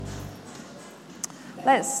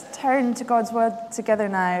Let's turn to God's Word together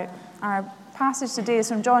now. Our passage today is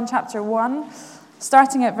from John chapter 1,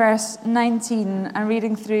 starting at verse 19 and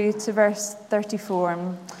reading through to verse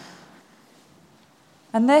 34.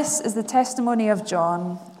 And this is the testimony of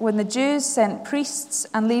John, when the Jews sent priests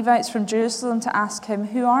and Levites from Jerusalem to ask him,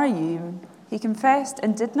 "Who are you?" He confessed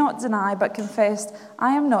and did not deny, but confessed,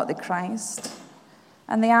 "I am not the Christ."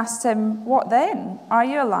 And they asked him, "What then? Are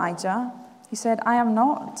you Elijah?" He said, "I am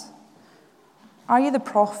not." "Are you the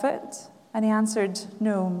prophet?" And he answered,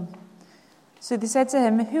 "No." So they said to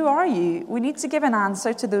him, "Who are you? We need to give an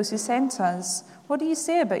answer to those who sent us. What do you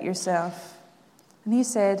say about yourself?" And he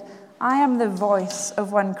said, "I am the voice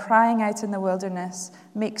of one crying out in the wilderness,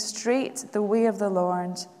 'Make straight the way of the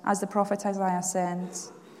Lord,' as the prophet Isaiah said."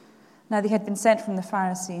 Now they had been sent from the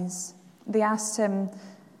Pharisees. They asked him,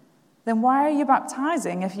 "Then why are you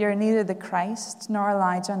baptizing if you're neither the Christ, nor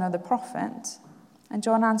Elijah, nor the prophet?" And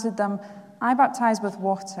John answered them, "I baptize with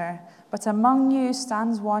water, but among you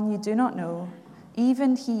stands one you do not know,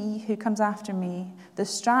 even he who comes after me, the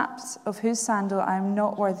straps of whose sandal I am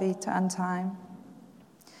not worthy to untie."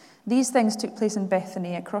 These things took place in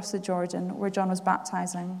Bethany, across the Jordan, where John was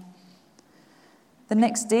baptizing. The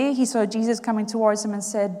next day he saw Jesus coming towards him and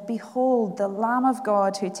said, "Behold, the Lamb of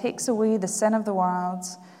God who takes away the sin of the world.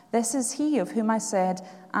 This is he of whom I said,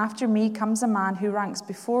 'After me comes a man who ranks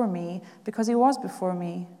before me, because he was before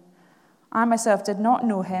me.' I myself did not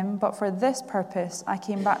know him, but for this purpose I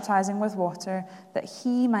came baptizing with water, that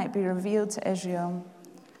he might be revealed to Israel."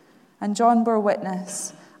 And John bore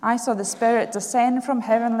witness, "I saw the Spirit descend from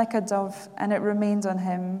heaven like a dove, and it remained on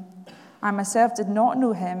him. I myself did not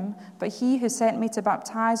know him, but he who sent me to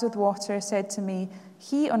baptize with water said to me,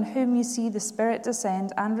 'He on whom you see the Spirit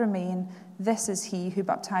descend and remain, this is he who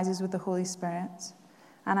baptizes with the Holy Spirit.'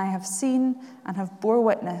 And I have seen and have bore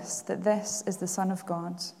witness that this is the Son of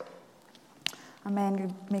God."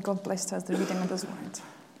 Amen. May God bless to us the reading of his word.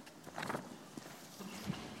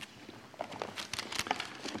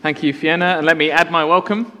 Thank you, Fiona. And let me add my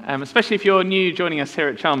welcome, especially if you're new joining us here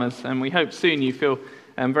at Chalmers. And we hope soon you feel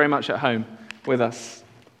very much at home with us.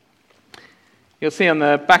 You'll see on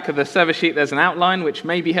the back of the service sheet there's an outline which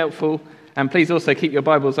may be helpful. And please also keep your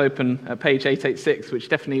Bibles open at page 886, which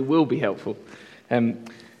definitely will be helpful.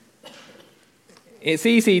 It's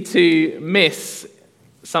easy to miss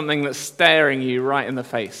something that's staring you right in the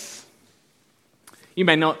face. You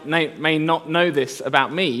may not know this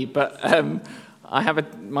about me, but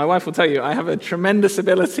my wife will tell you I have a tremendous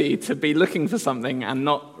ability to be looking for something and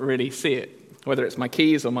not really see it, whether it's my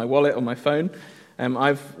keys or my wallet or my phone.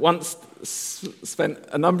 I've once spent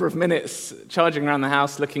a number of minutes charging around the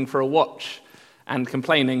house looking for a watch and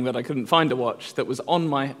complaining that I couldn't find a watch that was on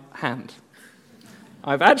my hand.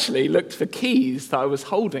 I've actually looked for keys that I was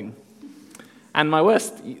holding. And my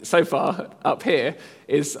worst so far up here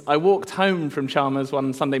is I walked home from Chalmers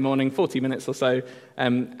one Sunday morning, 40 minutes or so,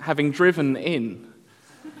 having driven in.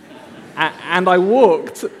 And I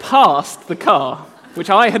walked past the car, which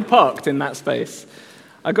I had parked in that space.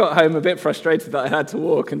 I got home a bit frustrated that I had to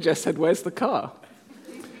walk, and Jess said, "Where's the car?"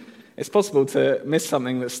 It's possible to miss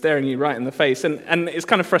something that's staring you right in the face. And it's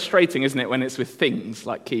kind of frustrating, isn't it, when it's with things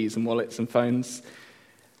like keys and wallets and phones.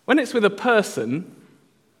 When it's with a person,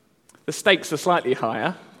 the stakes are slightly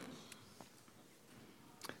higher.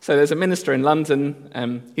 So there's a minister in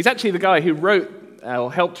London. He's actually the guy who wrote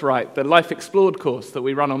or helped write the Life Explored course that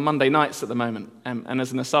we run on Monday nights at the moment. And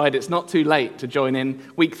as an aside, it's not too late to join in.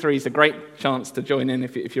 Week 3 is a great chance to join in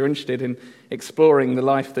if you're interested in exploring the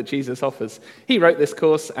life that Jesus offers. He wrote this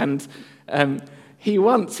course, and he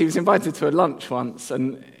was invited to a lunch once,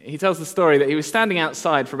 and he tells the story that he was standing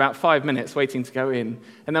outside for about 5 minutes waiting to go in,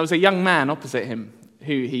 and there was a young man opposite him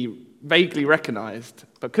who he vaguely recognized,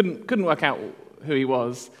 but couldn't work out who he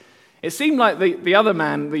was. It seemed like the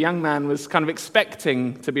young man, was kind of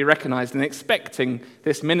expecting to be recognized and expecting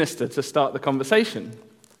this minister to start the conversation.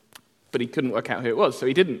 But he couldn't work out who it was, so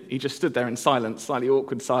he didn't. He just stood there in silence, slightly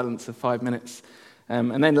awkward silence of 5 minutes.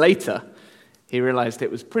 And then later, he realized it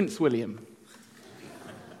was Prince William.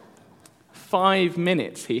 5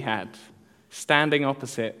 minutes he had, standing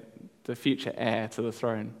opposite the future heir to the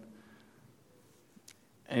throne.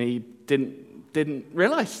 And he didn't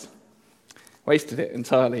realize. Wasted it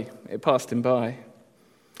entirely. It passed him by.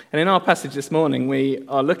 And in our passage this morning, we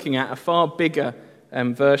are looking at a far bigger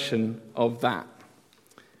version of that.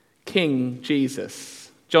 King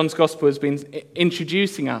Jesus. John's Gospel has been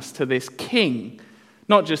introducing us to this king,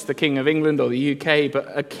 not just the king of England or the UK, but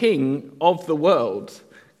a king of the world,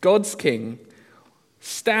 God's king,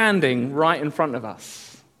 standing right in front of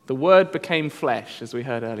us. The Word became flesh, as we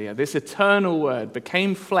heard earlier. This eternal Word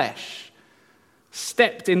became flesh,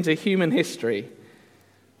 stepped into human history,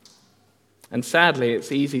 And sadly,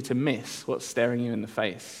 it's easy to miss what's staring you in the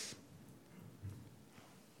face.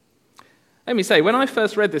 Let me say, when I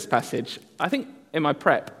first read this passage, I think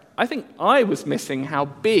I was missing how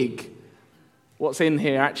big what's in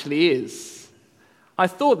here actually is. I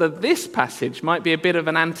thought that this passage might be a bit of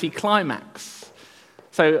an anticlimax.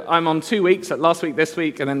 So I'm on 2 weeks, last week, this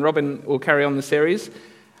week, and then Robin will carry on the series.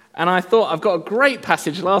 And I thought, I've got a great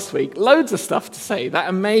passage last week, loads of stuff to say, that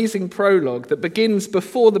amazing prologue that begins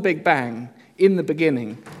before the Big Bang, in the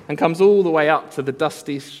beginning, and comes all the way up to the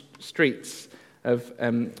dusty streets of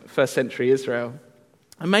first century Israel.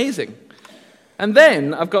 Amazing. And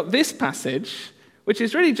then I've got this passage, which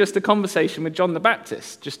is really just a conversation with John the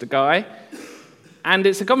Baptist, just a guy. And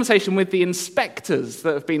it's a conversation with the inspectors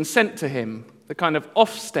that have been sent to him, the kind of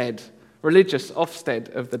religious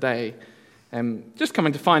Ofsted of the day, just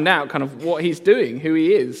coming to find out kind of what he's doing, who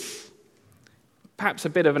he is. Perhaps a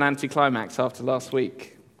bit of an anticlimax after last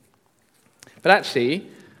week. But actually,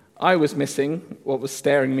 I was missing what was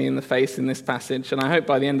staring me in the face in this passage, and I hope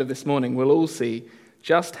by the end of this morning we'll all see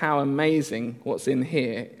just how amazing what's in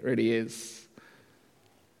here really is.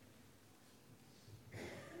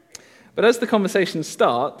 But as the conversation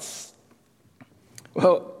starts,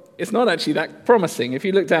 well, it's not actually that promising. If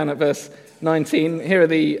you look down at verse 19, here are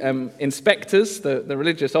the inspectors, the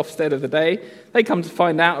religious Ofsted of the day. They come to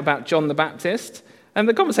find out about John the Baptist, and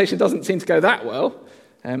the conversation doesn't seem to go that well.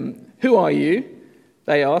 Who are you?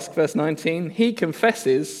 They ask, verse 19. He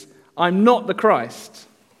confesses, I'm not the Christ.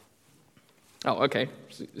 Oh, okay.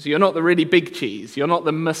 So you're not the really big cheese. You're not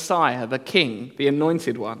the Messiah, the King, the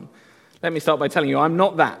anointed one. Let me start by telling you, I'm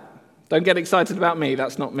not that. Don't get excited about me.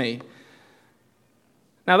 That's not me.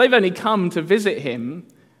 Now, they've only come to visit him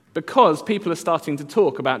because people are starting to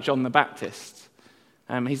talk about John the Baptist.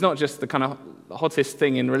 He's not just the kind of hottest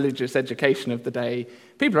thing in religious education of the day.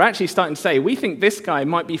 People are actually starting to say, we think this guy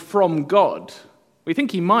might be from God. We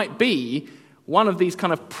think he might be one of these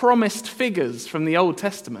kind of promised figures from the Old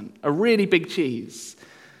Testament, a really big cheese.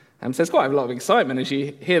 So there's quite a lot of excitement as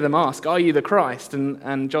you hear them ask, are you the Christ?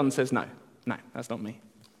 And John says, no, that's not me.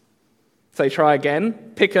 So they try again,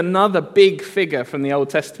 pick another big figure from the Old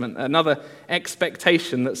Testament, another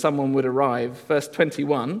expectation that someone would arrive. Verse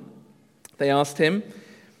 21, they asked him,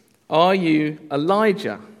 are you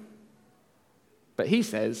Elijah? But he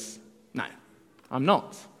says, no, I'm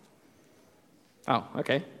not. Oh,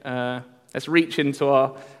 okay. Let's reach into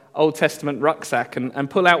our Old Testament rucksack and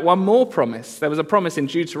pull out one more promise. There was a promise in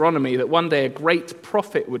Deuteronomy that one day a great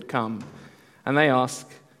prophet would come. And they ask,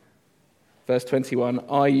 verse 21,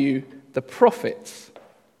 are you the prophet?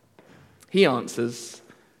 He answers,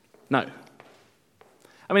 no.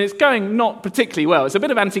 I mean, it's going not particularly well. It's a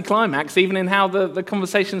bit of anticlimax even in how the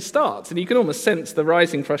conversation starts. And you can almost sense the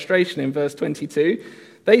rising frustration in verse 22.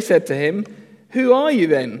 They said to him, who are you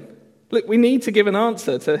then? Look, we need to give an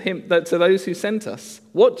answer to him, to those who sent us.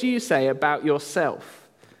 What do you say about yourself?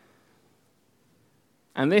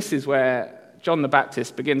 And this is where John the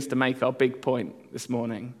Baptist begins to make our big point this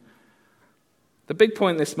morning. The big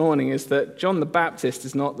point this morning is that John the Baptist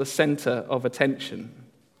is not the center of attention.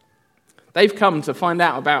 They've come to find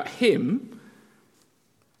out about him,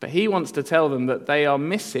 but he wants to tell them that they are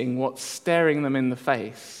missing what's staring them in the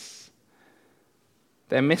face.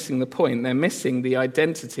 They're missing the point. They're missing the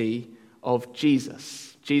identity of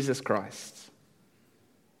Jesus Christ.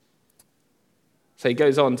 So he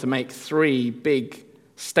goes on to make three big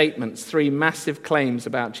statements, three massive claims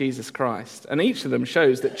about Jesus Christ. And each of them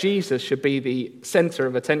shows that Jesus should be the center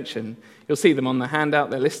of attention. You'll see them on the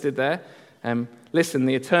handout. They're listed there. Listen,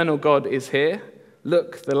 the eternal God is here.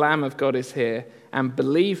 Look, the Lamb of God is here. And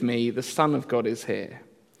believe me, the Son of God is here.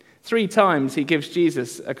 3 times he gives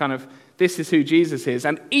Jesus a kind of, this is who Jesus is.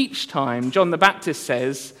 And each time, John the Baptist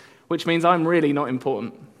says, which means I'm really not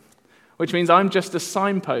important. Which means I'm just a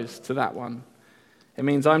signpost to that one. It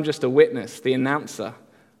means I'm just a witness, the announcer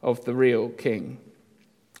of the real King.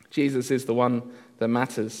 Jesus is the one that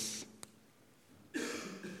matters.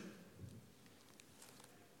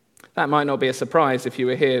 That might not be a surprise if you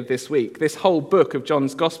were here this week. This whole book of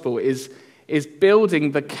John's Gospel is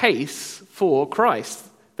building the case for Christ,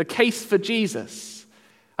 the case for Jesus.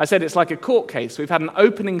 I said it's like a court case. We've had an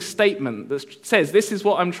opening statement that says, this is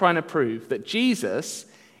what I'm trying to prove, that Jesus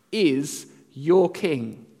is your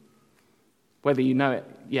King, whether you know it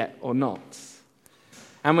yet or not.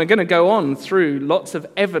 And we're going to go on through lots of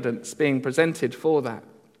evidence being presented for that.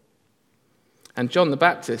 And John the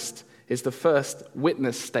Baptist is the first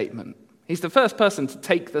witness statement. He's the first person to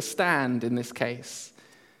take the stand in this case.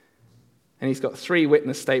 And he's got 3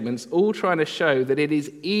 witness statements, all trying to show that it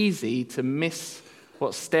is easy to miss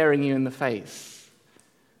what's staring you in the face.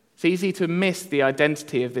 It's easy to miss the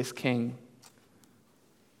identity of this King.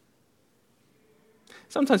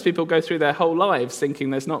 Sometimes people go through their whole lives thinking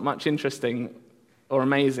there's not much interesting or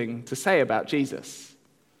amazing to say about Jesus.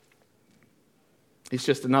 He's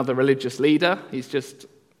just another religious leader. He's just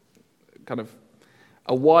kind of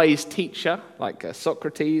a wise teacher like a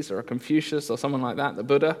Socrates or a Confucius or someone like that, the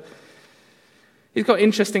Buddha. He's got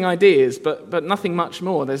interesting ideas, but nothing much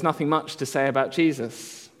more. There's nothing much to say about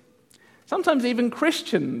Jesus. Sometimes even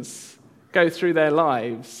Christians go through their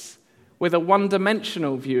lives with a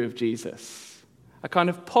one-dimensional view of Jesus, a kind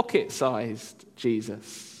of pocket-sized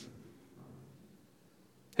Jesus,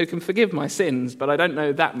 who can forgive my sins, but I don't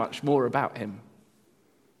know that much more about him.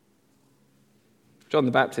 John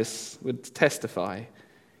the Baptist would testify,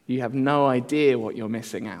 you have no idea what you're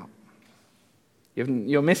missing out.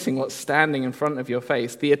 You're missing what's standing in front of your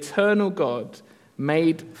face. The eternal God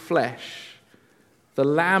made flesh. The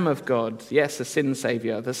Lamb of God, yes, a sin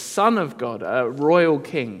savior. The Son of God, a royal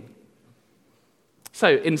king. So,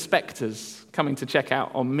 inspectors coming to check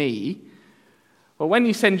out on me. Well, when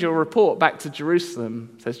you send your report back to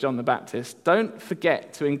Jerusalem, says John the Baptist, don't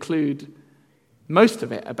forget to include most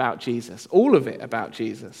of it about Jesus, all of it about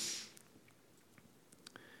Jesus.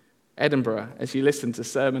 Edinburgh, as you listen to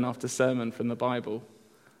sermon after sermon from the Bible,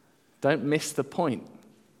 don't miss the point.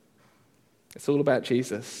 It's all about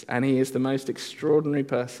Jesus, and he is the most extraordinary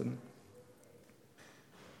person.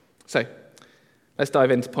 So, let's dive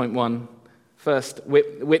into point one. First,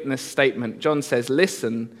 witness statement. John says,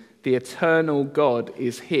 listen, the eternal God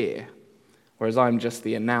is here, whereas I'm just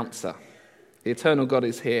the announcer. The eternal God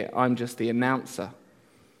is here, I'm just the announcer.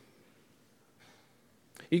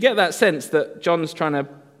 You get that sense that John's trying to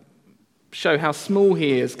show how small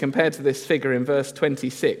he is compared to this figure in verse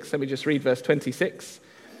 26. Let me just read verse 26.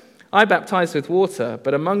 I baptize with water,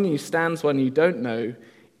 but among you stands one you don't know,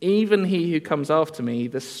 even he who comes after me,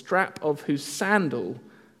 the strap of whose sandal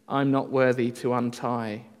I'm not worthy to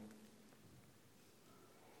untie.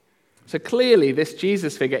 So clearly this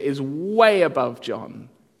Jesus figure is way above John.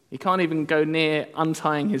 He can't even go near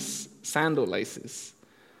untying his sandal laces.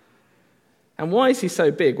 And why is he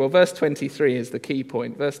so big? Well, verse 23 is the key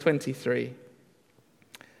point. Verse 23.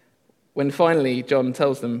 When finally John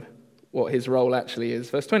tells them what his role actually is.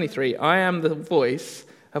 Verse 23, I am the voice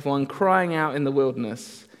of one crying out in the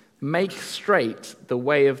wilderness, make straight the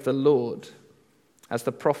way of the Lord, as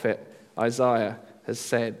the prophet Isaiah has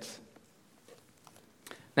said.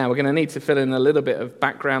 Now, we're going to need to fill in a little bit of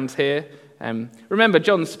background here. Remember,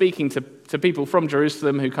 John's speaking to people from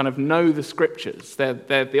Jerusalem who kind of know the scriptures. They're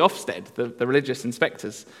the Ofsted, the religious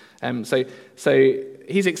inspectors. So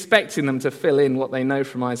he's expecting them to fill in what they know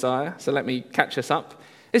from Isaiah. So let me catch us up.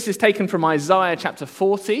 This is taken from Isaiah chapter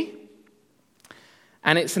 40.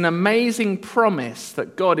 And it's an amazing promise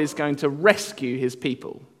that God is going to rescue his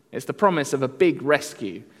people. It's the promise of a big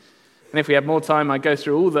rescue. And if we had more time, I'd go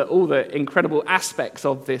through all the incredible aspects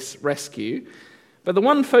of this rescue. But the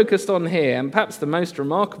one focused on here, and perhaps the most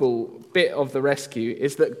remarkable bit of the rescue,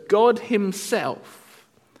 is that God himself,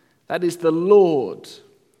 that is the Lord,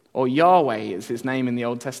 or Yahweh is his name in the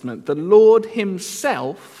Old Testament, the Lord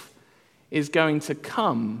himself is going to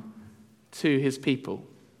come to his people.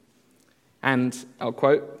 And, I'll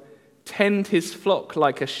quote, tend his flock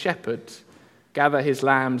like a shepherd, gather his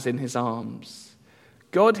lambs in his arms.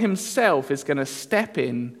 God himself is going to step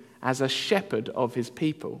in as a shepherd of his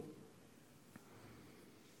people.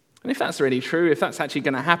 And if that's really true, if that's actually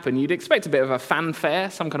going to happen, you'd expect a bit of a fanfare,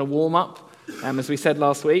 some kind of warm-up, as we said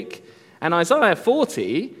last week. And Isaiah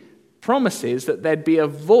 40 promises that there'd be a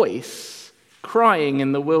voice crying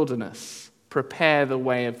in the wilderness, prepare the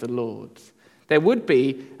way of the Lord. There would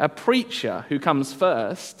be a preacher who comes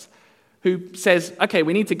first, who says, okay,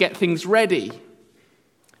 we need to get things ready.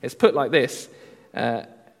 It's put like this,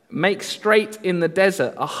 make straight in the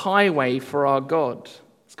desert a highway for our God.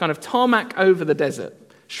 It's kind of tarmac over the desert.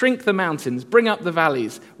 Shrink the mountains, bring up the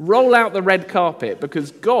valleys, roll out the red carpet,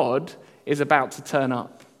 because God is about to turn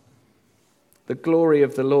up. The glory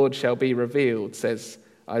of the Lord shall be revealed, says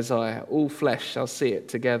Isaiah. All flesh shall see it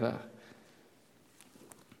together.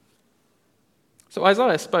 So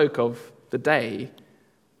Isaiah spoke of the day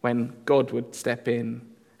when God would step in,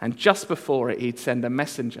 and just before it, he'd send a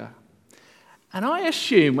messenger. And I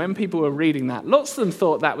assume when people were reading that, lots of them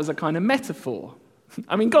thought that was a kind of metaphor.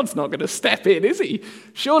 I mean, God's not going to step in, is he?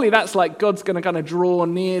 Surely that's like God's going to kind of draw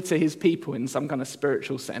near to his people in some kind of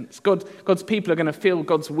spiritual sense. God's people are going to feel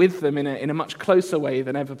God's with them in a much closer way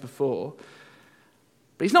than ever before.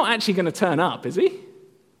 But he's not actually going to turn up, is he?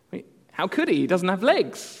 How could he? He doesn't have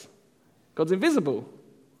legs. God's invisible.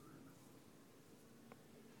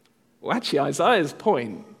 Well, actually, Isaiah's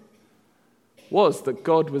point was that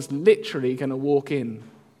God was literally going to walk in.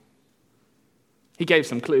 He gave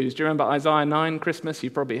some clues. Do you remember Isaiah 9, Christmas?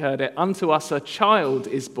 You've probably heard it. Unto us a child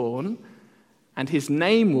is born, and his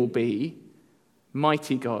name will be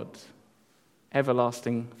Mighty God,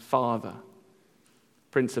 Everlasting Father,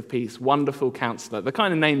 Prince of Peace, Wonderful Counselor. The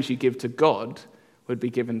kind of names you give to God would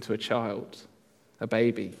be given to a child, a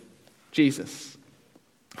baby, Jesus.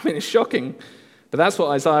 I mean, it's shocking, but that's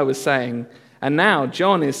what Isaiah was saying. And now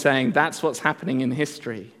John is saying that's what's happening in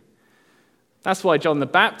history. That's why John the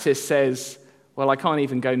Baptist says, well, I can't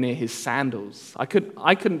even go near his sandals. I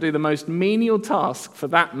couldn't do the most menial task for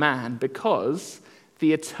that man because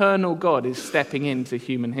the eternal God is stepping into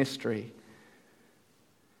human history.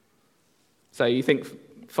 So you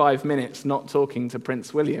think 5 minutes not talking to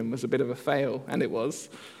Prince William was a bit of a fail, and it was.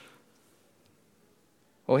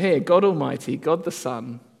 Or here, God Almighty, God the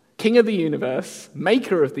Son, King of the universe,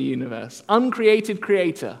 maker of the universe, uncreated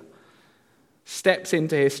creator, steps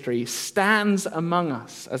into history, stands among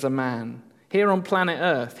us as a man, here on planet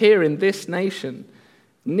Earth, here in this nation,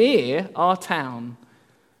 near our town.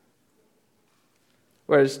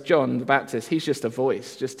 Whereas John the Baptist, he's just a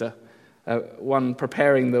voice, just a one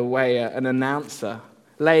preparing the way, an announcer,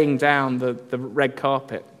 laying down the red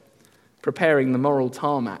carpet, preparing the moral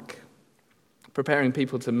tarmac, preparing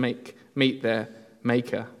people to meet their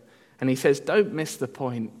maker. And he says, don't miss the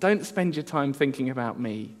point. Don't spend your time thinking about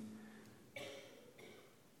me.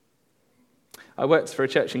 I worked for a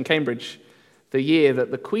church in Cambridge the year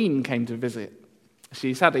that the Queen came to visit.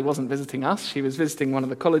 She sadly wasn't visiting us. She was visiting one of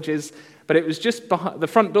the colleges, but it was just behind, the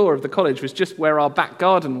front door of the college was just where our back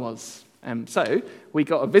garden was. So we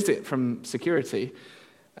got a visit from security,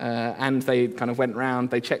 and they kind of went round.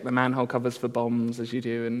 They checked the manhole covers for bombs, as you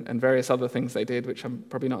do, and various other things they did, which I'm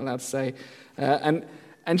probably not allowed to say. And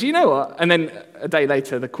do you know what? And then a day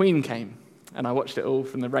later, the Queen came, and I watched it all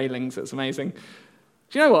from the railings. It was amazing.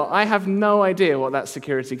 Do you know what? I have no idea what that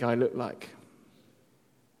security guy looked like.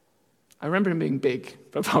 I remember him being big,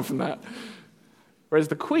 but apart from that. Whereas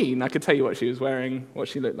the Queen, I could tell you what she was wearing, what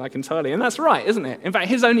she looked like entirely. And that's right, isn't it? In fact,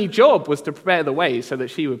 his only job was to prepare the way so that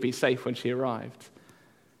she would be safe when she arrived,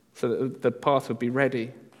 so that the path would be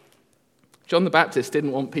ready. John the Baptist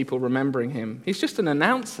didn't want people remembering him. He's just an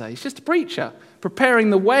announcer. He's just a preacher,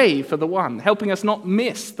 preparing the way for the one, helping us not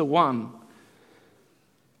miss the one.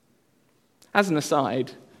 As an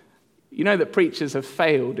aside, you know that preachers have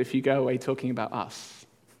failed if you go away talking about us.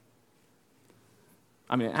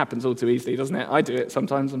 I mean, it happens all too easily, doesn't it? I do it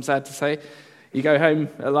sometimes, I'm sad to say. You go home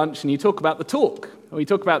at lunch and you talk about the talk, or you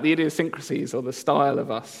talk about the idiosyncrasies or the style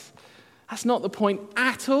of us. That's not the point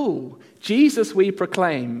at all. Jesus we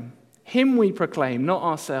proclaim, him we proclaim, not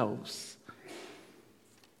ourselves.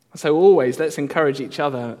 So always, let's encourage each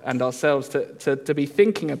other and ourselves to be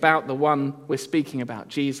thinking about the one we're speaking about,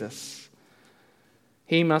 Jesus.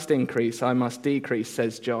 He must increase, I must decrease,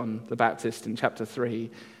 says John the Baptist in chapter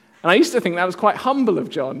 3. And I used to think that was quite humble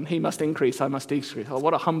of John. He must increase, I must decrease. Oh,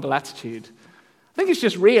 what a humble attitude. I think it's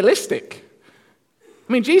just realistic.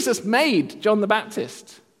 I mean, Jesus made John the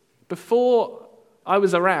Baptist. Before I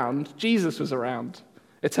was around, Jesus was around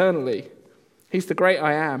eternally. He's the great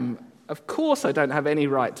I am. Of course I don't have any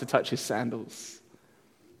right to touch his sandals.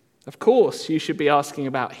 Of course you should be asking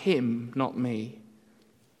about him, not me.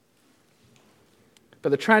 But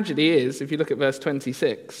the tragedy is, if you look at verse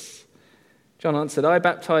 26, John answered, I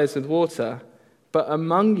baptize with water, but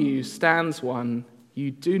among you stands one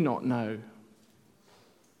you do not know.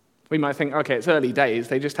 We might think, okay, it's early days,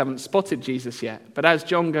 they just haven't spotted Jesus yet. But as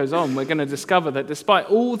John goes on, we're going to discover that despite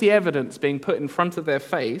all the evidence being put in front of their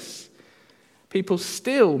face, people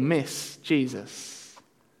still miss Jesus.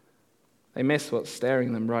 They miss what's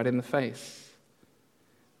staring them right in the face.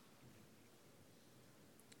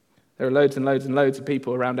 There are loads and loads and loads of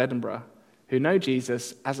people around Edinburgh who know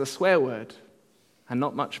Jesus as a swear word and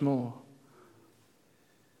not much more.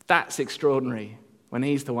 That's extraordinary when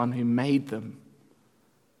he's the one who made them.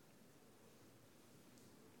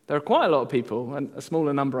 There are quite a lot of people, and a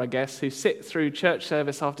smaller number, I guess, who sit through church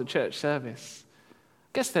service after church service.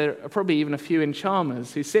 I guess there are probably even a few in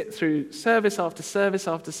Chalmers who sit through service after service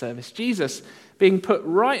after service, Jesus being put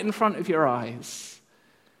right in front of your eyes,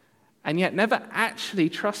 and yet never actually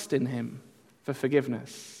trust in him for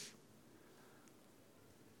forgiveness.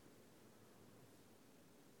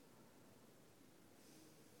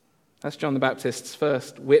 That's John the Baptist's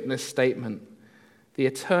first witness statement. The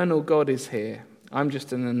eternal God is here. I'm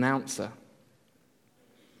just an announcer.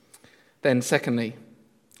 Then secondly,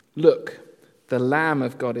 look, the Lamb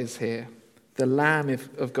of God is here. The Lamb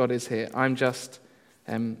of God is here. I'm just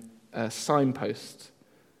a signpost.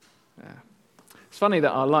 It's funny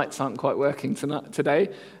that our lights aren't quite working today.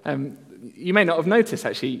 you may not have noticed,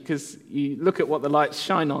 actually, because you look at what the lights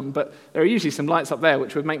shine on, but there are usually some lights up there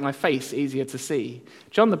which would make my face easier to see.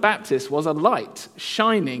 John the Baptist was a light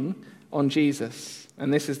shining on Jesus.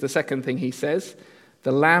 And this is the second thing he says: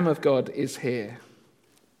 the Lamb of God is here.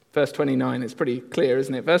 Verse 29, it's pretty clear,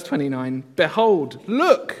 isn't it? Verse 29, behold,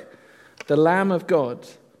 look, the Lamb of God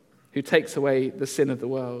who takes away the sin of the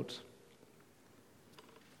world.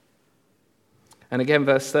 And again,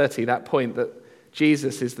 verse 30, that point that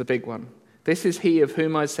Jesus is the big one. This is he of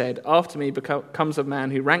whom I said, after me comes a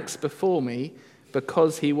man who ranks before me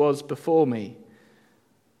because he was before me.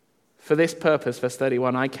 For this purpose, verse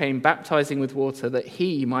 31, I came baptizing with water that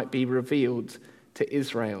he might be revealed to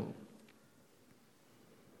Israel.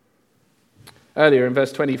 Earlier in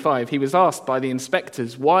verse 25, he was asked by the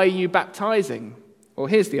inspectors, why are you baptizing? Well,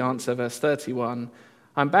 here's the answer, verse 31.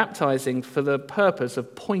 I'm baptizing for the purpose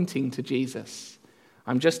of pointing to Jesus.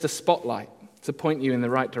 I'm just a spotlight to point you in the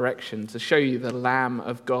right direction, to show you the Lamb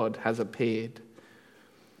of God has appeared.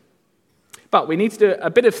 But we need to do a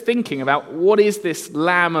bit of thinking about what is this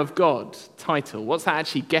Lamb of God title? What's that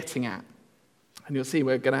actually getting at? And you'll see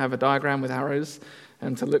we're going to have a diagram with arrows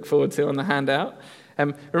to look forward to on the handout.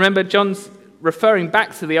 Remember, John's referring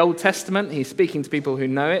back to the Old Testament. He's speaking to people who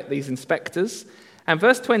know it, these inspectors. And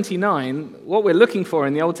verse 29, what we're looking for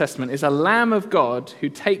in the Old Testament is a Lamb of God who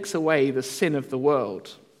takes away the sin of the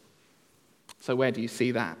world. So where do you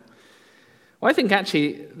see that? Well, I think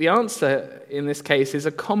actually the answer in this case is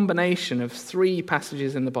a combination of three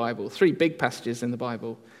passages in the Bible, three big passages in the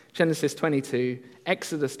Bible: Genesis 22,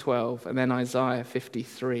 Exodus 12, and then Isaiah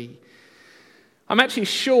 53. I'm actually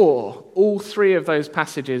sure all three of those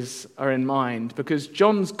passages are in mind because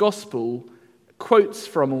John's Gospel quotes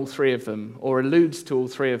from all three of them or alludes to all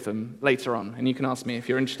three of them later on. And you can ask me if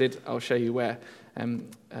you're interested. I'll show you where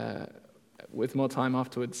with more time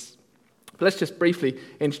afterwards. But let's just briefly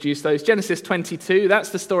introduce those. Genesis 22, that's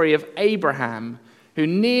the story of Abraham, who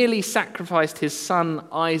nearly sacrificed his son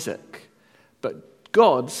Isaac. But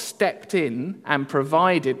God stepped in and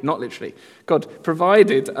provided, not literally, God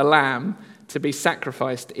provided a lamb to be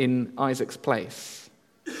sacrificed in Isaac's place.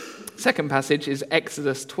 Second passage is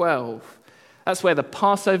Exodus 12. That's where the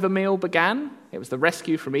Passover meal began. It was the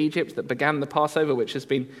rescue from Egypt that began the Passover, which has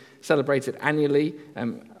been celebrated annually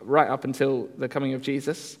right up until the coming of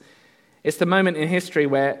Jesus. It's the moment in history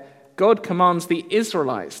where God commands the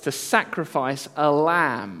Israelites to sacrifice a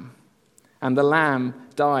lamb, and the lamb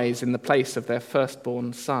dies in the place of their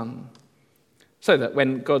firstborn son. So that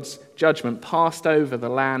when God's judgment passed over the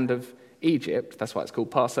land of Egypt, that's why it's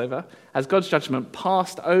called Passover, as God's judgment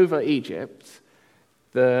passed over Egypt,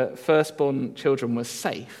 the firstborn children were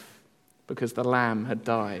safe because the lamb had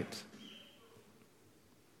died.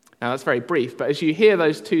 Now that's very brief, but as you hear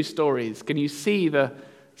those two stories, can you see the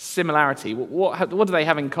similarity? What do they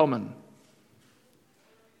have in common?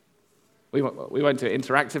 We won't do it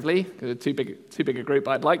interactively because it's too big a group.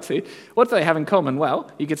 I'd like to. What do they have in common?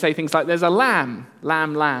 Well, you could say things like there's a lamb.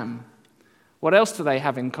 What else do they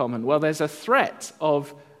have in common? Well, there's a threat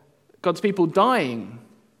of God's people dying.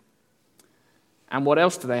 And what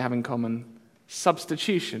else do they have in common?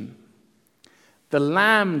 Substitution. The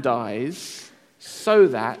lamb dies so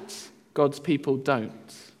that God's people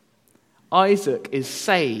don't. Isaac is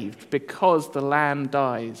saved because the lamb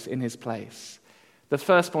dies in his place. The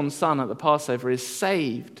firstborn son at the Passover is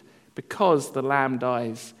saved because the lamb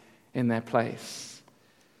dies in their place.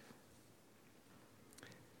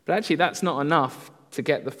 But actually, that's not enough to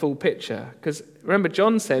get the full picture. Because remember,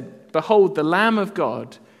 John said, behold, the Lamb of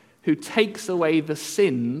God who takes away the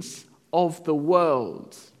sins of the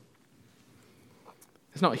world.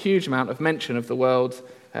 There's not a huge amount of mention of the world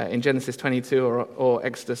in Genesis 22 or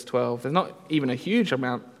Exodus 12. There's not even a huge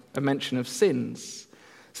amount of mention of sins.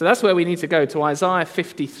 So that's where we need to go, to Isaiah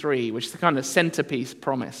 53, which is the kind of centerpiece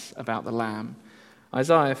promise about the Lamb.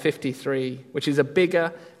 Isaiah 53, which is a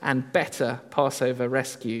bigger and better Passover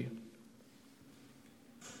rescue.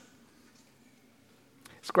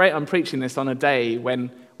 It's great I'm preaching this on a day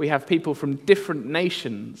when we have people from different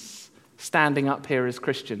nations standing up here as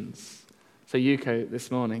Christians. So Yuko this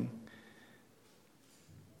morning.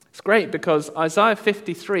 It's great because Isaiah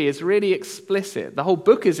 53 is really explicit. The whole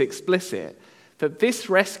book is explicit that this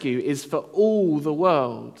rescue is for all the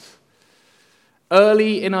world.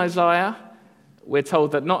 Early in Isaiah, we're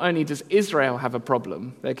told that not only does Israel have a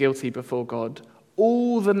problem, they're guilty before God,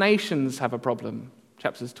 all the nations have a problem.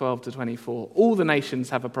 Chapters 12 to 24. All the nations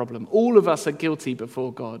have a problem. All of us are guilty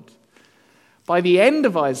before God. By the end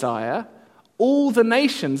of Isaiah, all the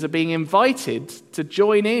nations are being invited to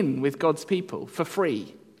join in with God's people for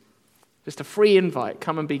free. Just a free invite.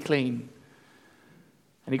 Come and be clean.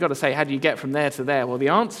 And you've got to say, how do you get from there to there? Well, the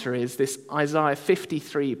answer is this Isaiah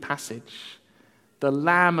 53 passage. The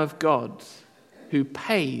Lamb of God who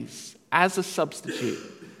pays as a substitute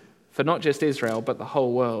for not just Israel, but the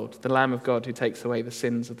whole world. The Lamb of God who takes away the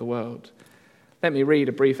sins of the world. Let me read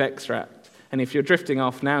a brief extract. And if you're drifting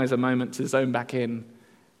off, now is a moment to zone back in.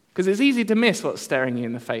 Because it's easy to miss what's staring you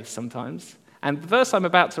in the face sometimes. And the verse I'm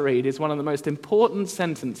about to read is one of the most important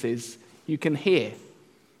sentences you can hear.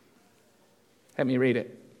 Let me read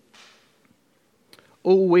it.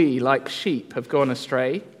 All we, like sheep, have gone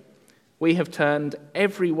astray. We have turned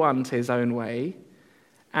every one to his own way,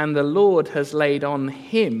 and the Lord has laid on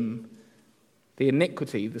him the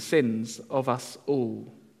iniquity, the sins of us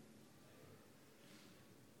all.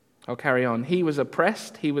 I'll carry on. He was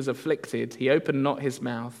oppressed, he was afflicted, he opened not his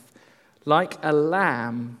mouth, like a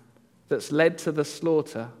lamb that's led to the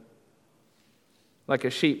slaughter. Like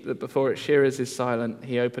a sheep that before its shearers is silent,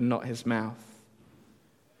 he opened not his mouth.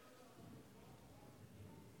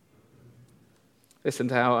 Listen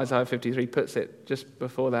to how Isaiah 53 puts it just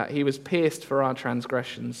before that. He was pierced for our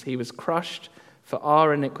transgressions. He was crushed for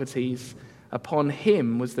our iniquities. Upon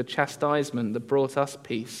him was the chastisement that brought us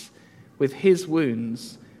peace. With his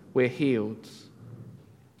wounds we're healed.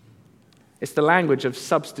 It's the language of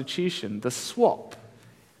substitution, the swap.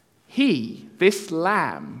 He, this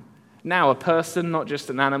lamb, now a person, not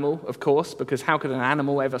just an animal, of course, because how could an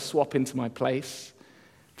animal ever swap into my place?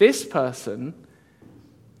 This person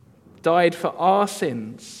died for our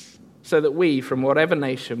sins so that we, from whatever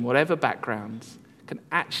nation, whatever background, can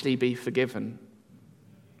actually be forgiven.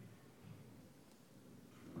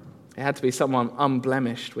 It had to be someone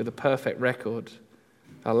unblemished with a perfect record.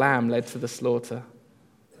 A lamb led to the slaughter.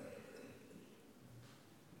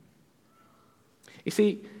 You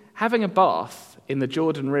see, having a bath in the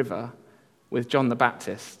Jordan River with John the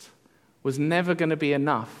Baptist was never going to be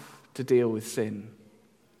enough to deal with sin.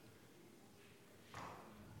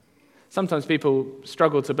 Sometimes people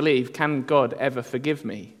struggle to believe, can God ever forgive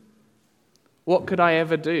me? What could I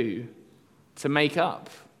ever do to make up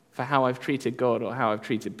for how I've treated God or how I've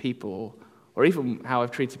treated people or even how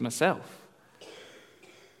I've treated myself?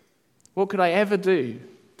 What could I ever do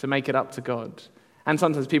to make it up to God? And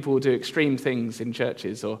sometimes people will do extreme things in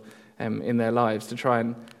churches or in their lives to try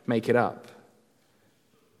and make it up.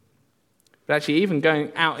 But actually, even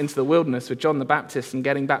going out into the wilderness with John the Baptist and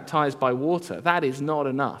getting baptized by water, that is not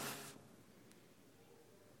enough.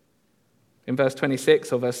 In verse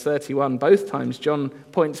 26 or verse 31, both times John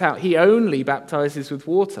points out he only baptizes with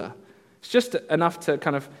water. It's just enough to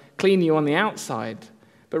kind of clean you on the outside.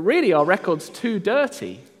 But really, our record's too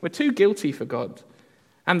dirty. We're too guilty for God.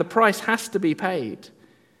 And the price has to be paid.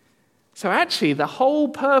 So actually, the whole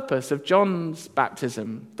purpose of John's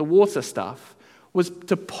baptism, the water stuff, was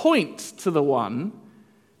to point to the one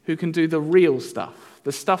who can do the real stuff,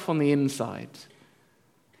 the stuff on the inside.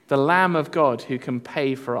 The Lamb of God who can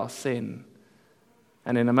pay for our sin.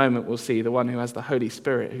 And in a moment we'll see the one who has the Holy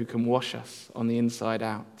Spirit who can wash us on the inside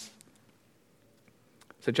out.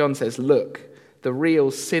 So John says, look, the real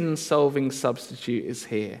sin-solving substitute is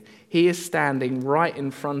here. He is standing right in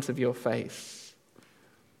front of your face.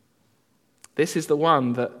 This is the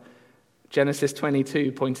one that Genesis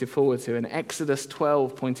 22 pointed forward to and Exodus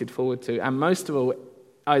 12 pointed forward to. And most of all,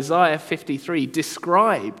 Isaiah 53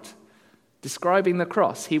 describing the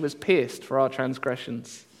cross. He was pierced for our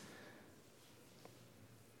transgressions.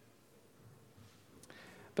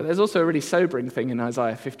 But there's also a really sobering thing in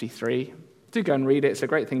Isaiah 53. Do go and read it. It's a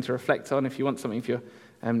great thing to reflect on if you want something for your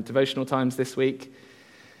devotional times this week.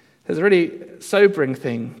 There's a really sobering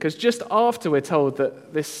thing, because just after we're told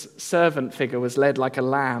that this servant figure was led like a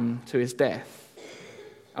lamb to his death,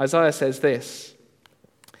 Isaiah says this,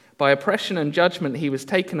 by oppression and judgment he was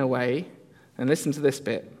taken away, and listen to this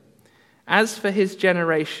bit, as for his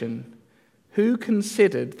generation, who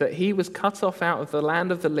considered that he was cut off out of the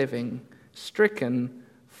land of the living, stricken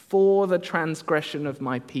for the transgression of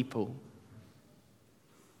my people.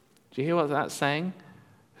 Do you hear what that's saying?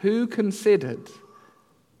 Who considered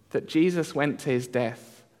that Jesus went to his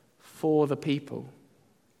death for the people?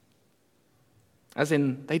 As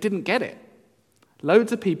in, they didn't get it.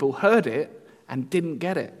 Loads of people heard it and didn't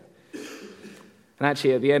get it. And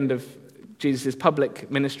actually, at the end of Jesus' public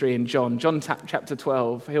ministry in John chapter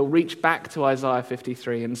 12, he'll reach back to Isaiah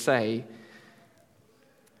 53 and say,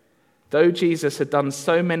 though Jesus had done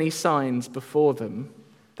so many signs before them,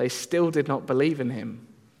 they still did not believe in him,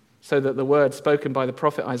 so that the word spoken by the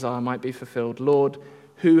prophet Isaiah might be fulfilled. Lord,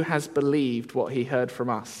 who has believed what he heard from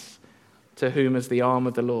us? To whom has the arm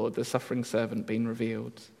of the Lord, the suffering servant, been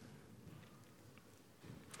revealed?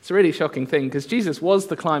 It's a really shocking thing, because Jesus was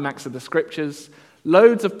the climax of the scriptures.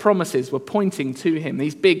 Loads of promises were pointing to him,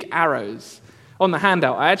 these big arrows. On the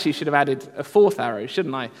handout, I actually should have added a fourth arrow,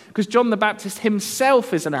 shouldn't I? Because John the Baptist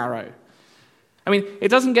himself is an arrow. I mean, it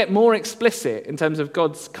doesn't get more explicit in terms of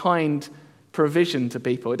God's kind provision to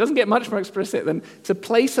people. It doesn't get much more explicit than to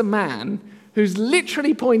place a man who's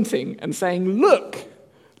literally pointing and saying, look,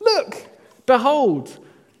 behold,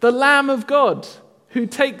 the Lamb of God,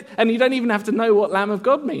 and you don't even have to know what Lamb of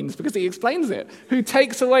God means because he explains it, who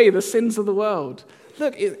takes away the sins of the world.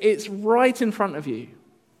 Look, it's right in front of you.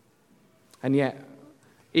 And yet,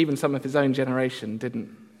 even some of his own generation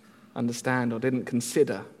didn't understand or didn't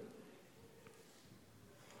consider.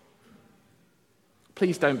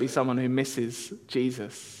 Please don't be someone who misses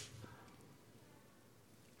Jesus.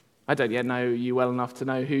 I don't yet know you well enough to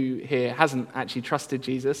know who here hasn't actually trusted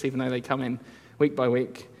Jesus, even though they come in week by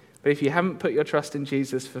week. But if you haven't put your trust in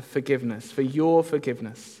Jesus for forgiveness, for your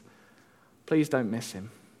forgiveness, please don't miss him.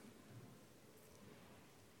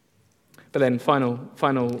 But then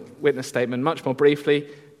final witness statement, much more briefly,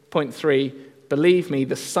 point 3, believe me,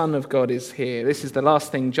 the Son of God is here. This is the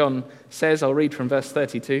last thing John says. I'll read from verse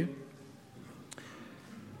 32.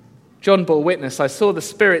 John bore witness, I saw the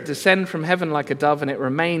Spirit descend from heaven like a dove, and it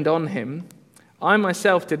remained on him. I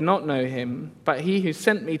myself did not know him, but he who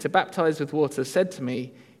sent me to baptize with water said to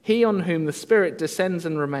me, he on whom the Spirit descends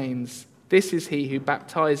and remains, this is he who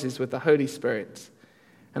baptizes with the Holy Spirit.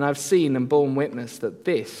 And I've seen and borne witness that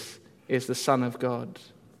this is the Son of God.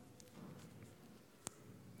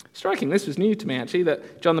 Striking, this was new to me actually,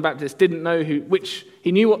 that John the Baptist didn't know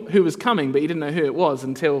he knew who was coming, but he didn't know who it was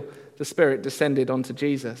until the Spirit descended onto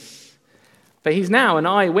Jesus. But he's now an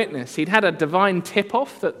eyewitness. He'd had a divine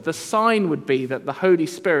tip-off that the sign would be that the Holy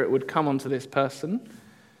Spirit would come onto this person.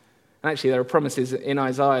 And actually, there are promises in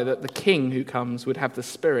Isaiah that the king who comes would have the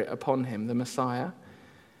Spirit upon him, the Messiah.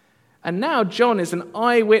 And now John is an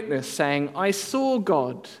eyewitness saying, I saw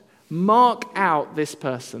God mark out this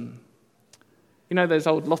person. You know those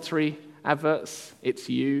old lottery adverts? It's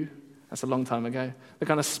you. That's a long time ago. The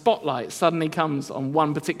kind of spotlight suddenly comes on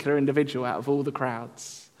one particular individual out of all the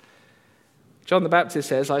crowds. John the Baptist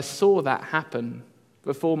says, I saw that happen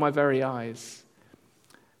before my very eyes.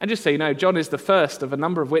 And just so you know, John is the first of a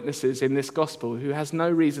number of witnesses in this gospel who has no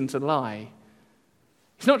reason to lie.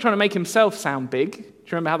 He's not trying to make himself sound big. Do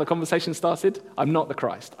you remember how the conversation started? I'm not the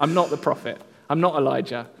Christ. I'm not the prophet. I'm not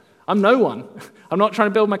Elijah. I'm no one. I'm not trying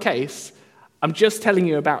to build my case. I'm just telling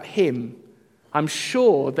you about him. I'm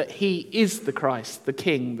sure that he is the Christ, the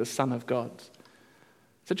King, the Son of God.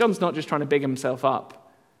 So John's not just trying to big himself up.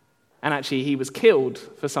 And actually, he was killed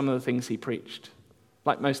for some of the things he preached,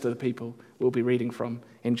 like most of the people we'll be reading from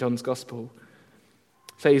in John's Gospel.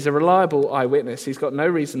 So he's a reliable eyewitness. He's got no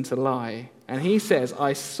reason to lie. And he says,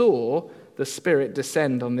 I saw the Spirit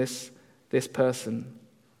descend on this person.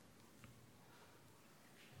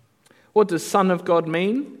 What does Son of God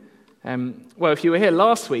mean? Well, if you were here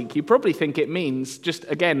last week, you probably think it means just,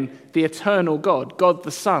 again, the eternal God, God the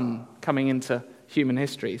Son, coming into human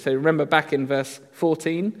history. So remember back in verse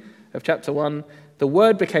 14 of chapter 1, the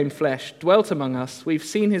Word became flesh, dwelt among us. We've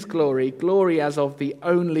seen his glory, glory as of the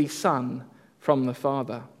only Son from the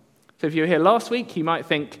Father. So if you were here last week, you might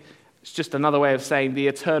think it's just another way of saying the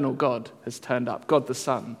eternal God has turned up, God the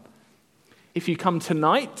Son. If you come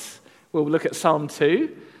tonight, we'll look at Psalm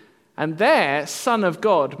 2, and there, Son of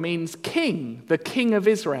God means King, the King of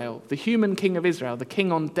Israel, the human King of Israel, the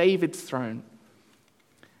King on David's throne.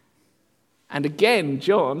 And again,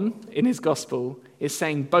 John, in his gospel, is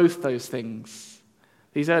saying both those things.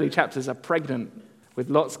 These early chapters are pregnant with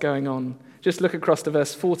lots going on. Just look across to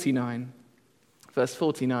verse 49. Verse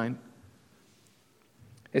 49.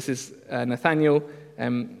 This is Nathanael,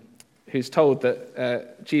 who's told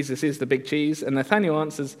that Jesus is the big cheese. And Nathanael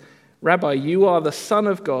answers, Rabbi, you are the Son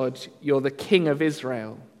of God, you're the King of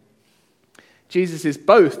Israel. Jesus is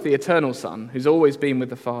both the eternal Son, who's always been with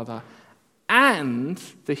the Father, and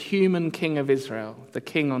the human King of Israel, the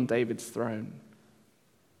King on David's throne.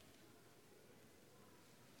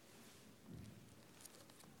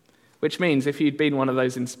 Which means if you'd been one of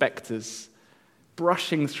those inspectors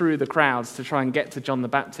brushing through the crowds to try and get to John the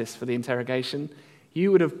Baptist for the interrogation,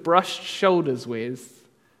 you would have brushed shoulders with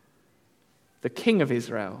the King of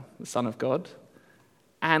Israel, the Son of God,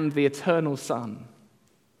 and the eternal Son.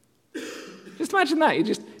 Just imagine that. You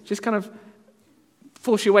just kind of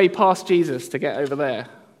force your way past Jesus to get over there,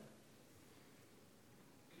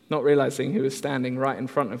 not realizing who is standing right in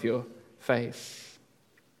front of your face.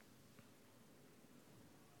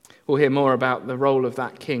 We'll hear more about the role of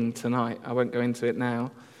that king tonight. I won't go into it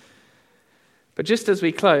now. But just as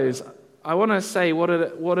we close, I want to say what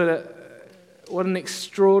an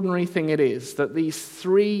extraordinary thing it is that these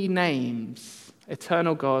three names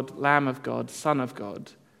eternal God, Lamb of God, Son of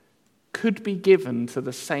God, could be given to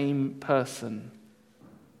the same person.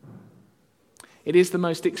 It is the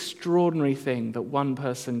most extraordinary thing that one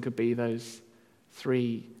person could be those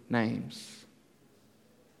three names.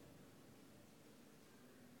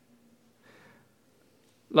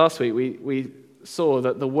 Last week we saw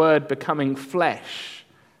that the Word becoming flesh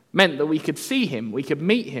meant that we could see him, we could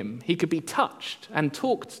meet him, he could be touched and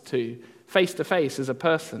talked to face as a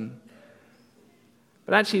person.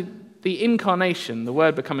 But actually, the incarnation, the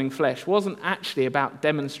Word becoming flesh, wasn't actually about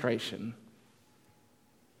demonstration.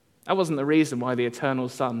 That wasn't the reason why the eternal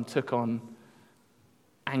Son took on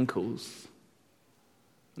ankles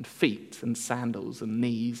and feet and sandals and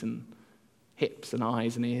knees and hips and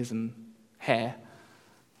eyes and ears and hair.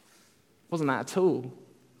 It wasn't that at all.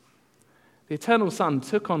 The eternal Son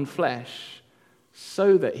took on flesh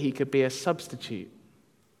so that he could be a substitute.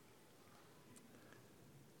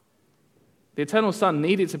 The eternal Son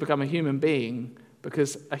needed to become a human being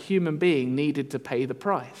because a human being needed to pay the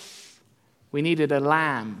price. We needed a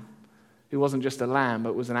lamb who wasn't just a lamb,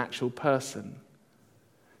 but was an actual person.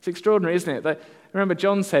 It's extraordinary, isn't it? That, remember,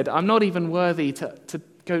 John said, I'm not even worthy to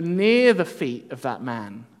go near the feet of that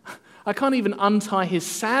man. I can't even untie his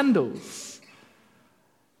sandals.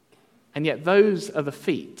 And yet those are the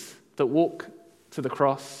feet that walk to the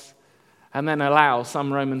cross and then allow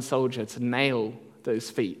some Roman soldier to nail those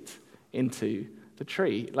feet into the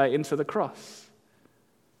tree, like into the cross.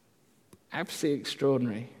 Absolutely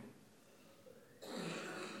extraordinary.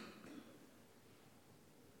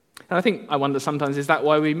 And I wonder sometimes, is that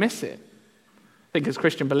why we miss it? I think as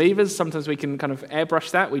Christian believers, sometimes we can kind of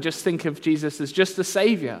airbrush that. We just think of Jesus as just a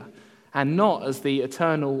savior and not as the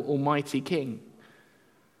eternal, almighty King.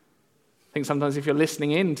 I think sometimes if you're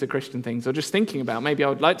listening in to Christian things or just thinking about, maybe I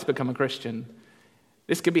would like to become a Christian,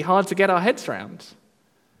 this could be hard to get our heads around.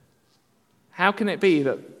 How can it be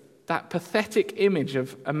that that pathetic image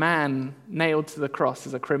of a man nailed to the cross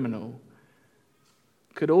as a criminal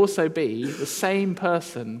could also be the same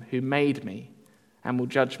person who made me and will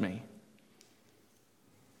judge me?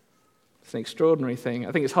 It's an extraordinary thing.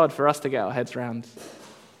 I think it's hard for us to get our heads around.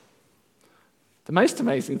 The most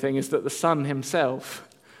amazing thing is that the Son himself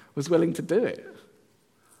was willing to do it.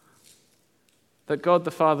 That God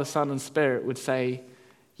the Father, Son, and Spirit would say,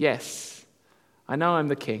 yes, I know I'm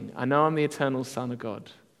the King. I know I'm the eternal Son of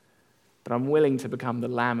God, but I'm willing to become the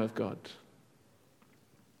Lamb of God.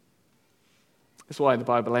 That's why the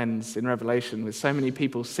Bible ends in Revelation with so many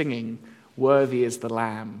people singing, worthy is the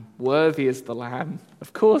Lamb, worthy is the Lamb.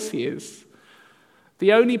 Of course he is.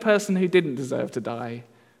 The only person who didn't deserve to die,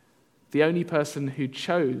 the only person who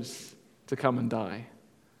chose to come and die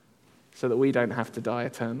so that we don't have to die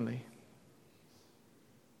eternally.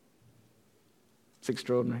 It's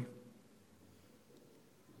extraordinary.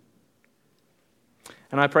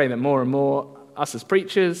 And I pray that more and more us as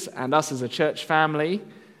preachers and us as a church family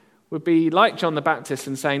would be like John the Baptist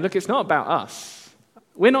and saying, look, it's not about us.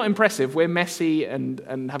 We're not impressive. We're messy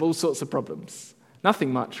and have all sorts of problems.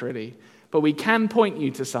 Nothing much, really. But we can point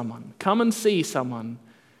you to someone. Come and see someone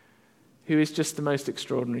who is just the most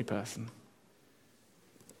extraordinary person.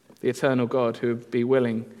 The eternal God who would be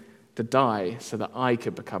willing to die so that I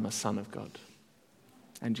could become a son of God.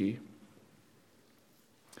 And you.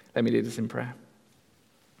 Let me lead us in prayer.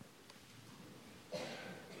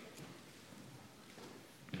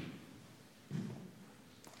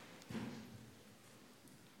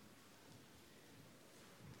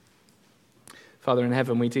 Father in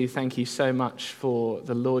heaven, we do thank you so much for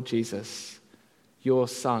the Lord Jesus, your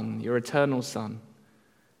Son, your eternal Son,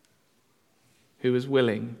 who was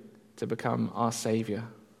willing to become our Saviour.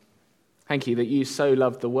 Thank you that you so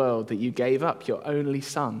loved the world that you gave up your only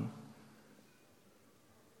Son.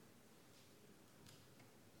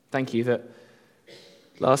 Thank you that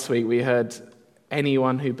last week we heard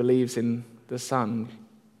anyone who believes in the Son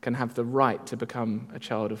can have the right to become a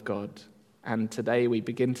child of God. And today we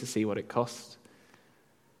begin to see what it costs.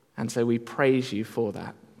 And so we praise you for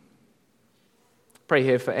that. Pray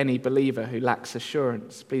here for any believer who lacks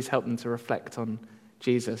assurance. Please help them to reflect on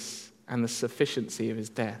Jesus and the sufficiency of his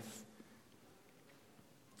death.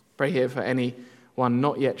 Pray here for anyone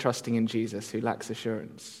not yet trusting in Jesus who lacks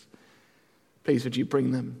assurance. Please would you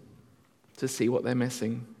bring them to see what they're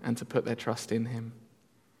missing and to put their trust in him.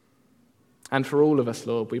 And for all of us,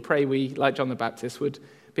 Lord, we pray we, like John the Baptist, would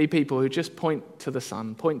be people who just point to the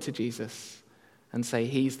Son, point to Jesus, and say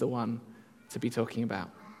he's the one to be talking about.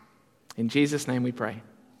 In Jesus' name we pray.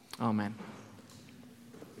 Amen.